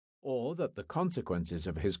or that the consequences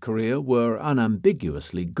of his career were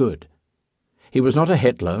unambiguously good. He was not a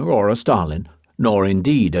Hitler or a Stalin, nor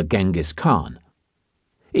indeed a Genghis Khan.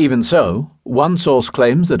 Even so, one source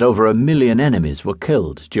claims that over 1 million enemies were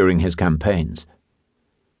killed during his campaigns.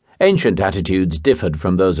 Ancient attitudes differed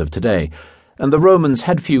from those of today, and the Romans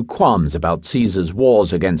had few qualms about Caesar's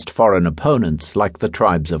wars against foreign opponents like the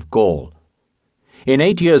tribes of Gaul. In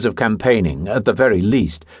 8 years of campaigning, at the very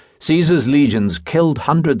least, Caesar's legions killed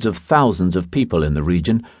hundreds of thousands of people in the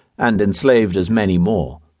region and enslaved as many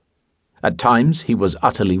more. At times he was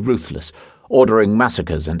utterly ruthless, ordering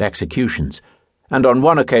massacres and executions, and on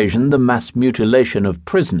one occasion the mass mutilation of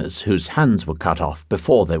prisoners whose hands were cut off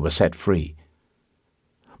before they were set free.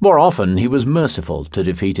 More often he was merciful to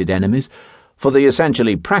defeated enemies, for the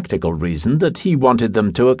essentially practical reason that he wanted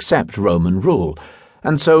them to accept Roman rule,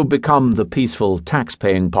 and so become the peaceful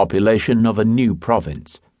tax-paying population of a new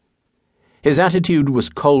province. His attitude was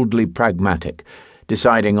coldly pragmatic,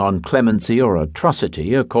 deciding on clemency or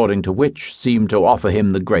atrocity according to which seemed to offer him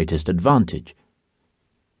the greatest advantage.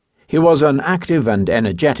 He was an active and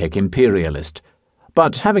energetic imperialist,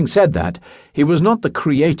 but having said that, he was not the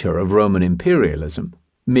creator of Roman imperialism,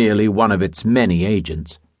 merely one of its many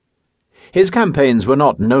agents. His campaigns were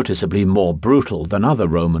not noticeably more brutal than other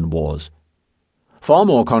Roman wars. Far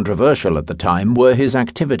more controversial at the time were his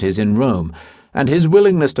activities in Rome, and his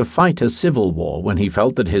willingness to fight a civil war when he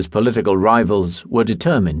felt that his political rivals were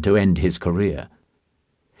determined to end his career.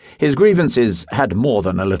 His grievances had more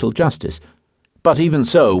than a little justice, but even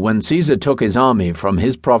so, when Caesar took his army from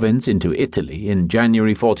his province into Italy in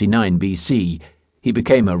January 49 BC, he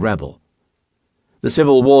became a rebel. The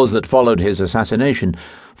civil wars that followed his assassination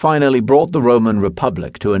finally brought the Roman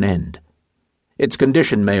Republic to an end. Its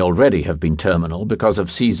condition may already have been terminal because of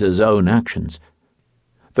Caesar's own actions.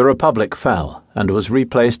 The Republic fell and was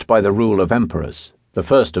replaced by the rule of emperors, the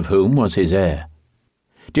first of whom was his heir.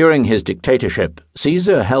 During his dictatorship,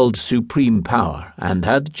 Caesar held supreme power and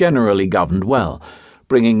had generally governed well,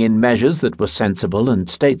 bringing in measures that were sensible and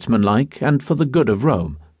statesmanlike and for the good of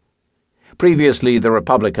Rome. Previously, the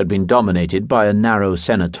Republic had been dominated by a narrow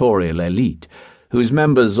senatorial elite, whose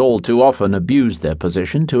members all too often abused their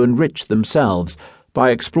position to enrich themselves by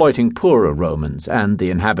exploiting poorer Romans and the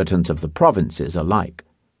inhabitants of the provinces alike.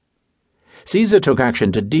 Caesar took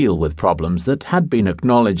action to deal with problems that had been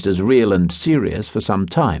acknowledged as real and serious for some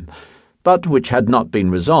time, but which had not been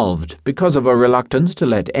resolved because of a reluctance to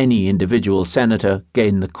let any individual senator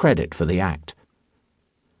gain the credit for the act.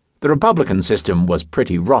 The Republican system was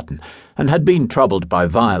pretty rotten and had been troubled by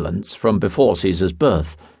violence from before Caesar's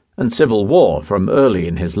birth, and civil war from early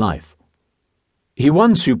in his life. He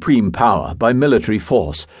won supreme power by military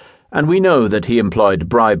force, and we know that he employed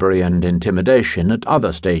bribery and intimidation at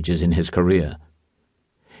other stages in his career.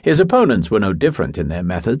 His opponents were no different in their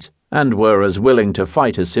methods, and were as willing to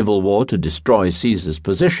fight a civil war to destroy Caesar's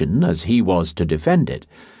position as he was to defend it,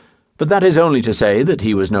 but that is only to say that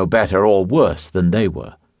he was no better or worse than they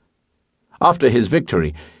were. After his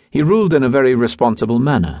victory, he ruled in a very responsible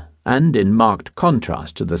manner, and in marked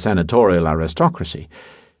contrast to the senatorial aristocracy.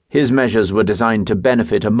 His measures were designed to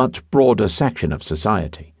benefit a much broader section of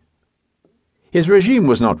society. His regime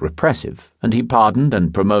was not repressive, and he pardoned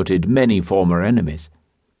and promoted many former enemies.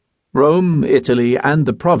 Rome, Italy, and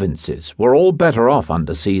the provinces were all better off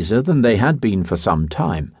under Caesar than they had been for some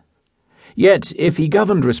time. Yet, if he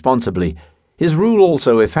governed responsibly, his rule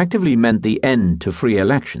also effectively meant the end to free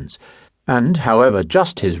elections, and, however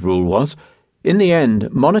just his rule was, in the end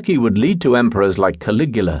monarchy would lead to emperors like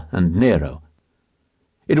Caligula and Nero.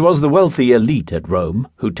 It was the wealthy elite at Rome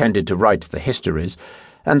who tended to write the histories,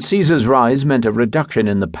 and Caesar's rise meant a reduction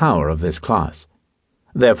in the power of this class.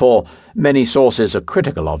 Therefore, many sources are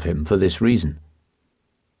critical of him for this reason.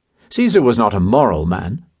 Caesar was not a moral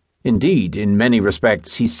man. Indeed, in many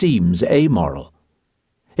respects he seems amoral.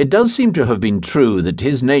 It does seem to have been true that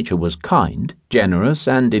his nature was kind, generous,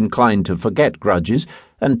 and inclined to forget grudges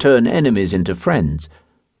and turn enemies into friends,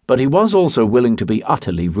 but he was also willing to be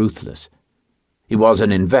utterly ruthless. He was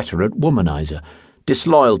an inveterate womanizer,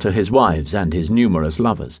 disloyal to his wives and his numerous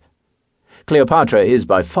lovers. Cleopatra is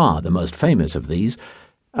by far the most famous of these,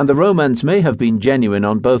 and the romance may have been genuine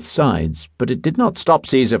on both sides, but it did not stop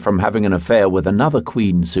Caesar from having an affair with another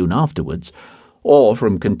queen soon afterwards, or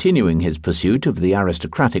from continuing his pursuit of the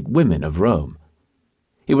aristocratic women of Rome.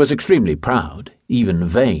 He was extremely proud, even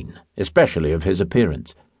vain, especially of his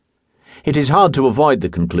appearance. It is hard to avoid the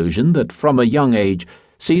conclusion that from a young age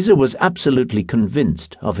Caesar was absolutely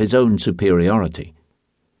convinced of his own superiority.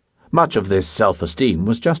 Much of this self-esteem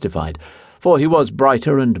was justified, for he was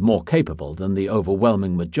brighter and more capable than the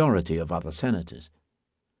overwhelming majority of other senators.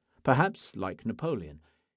 Perhaps, like Napoleon,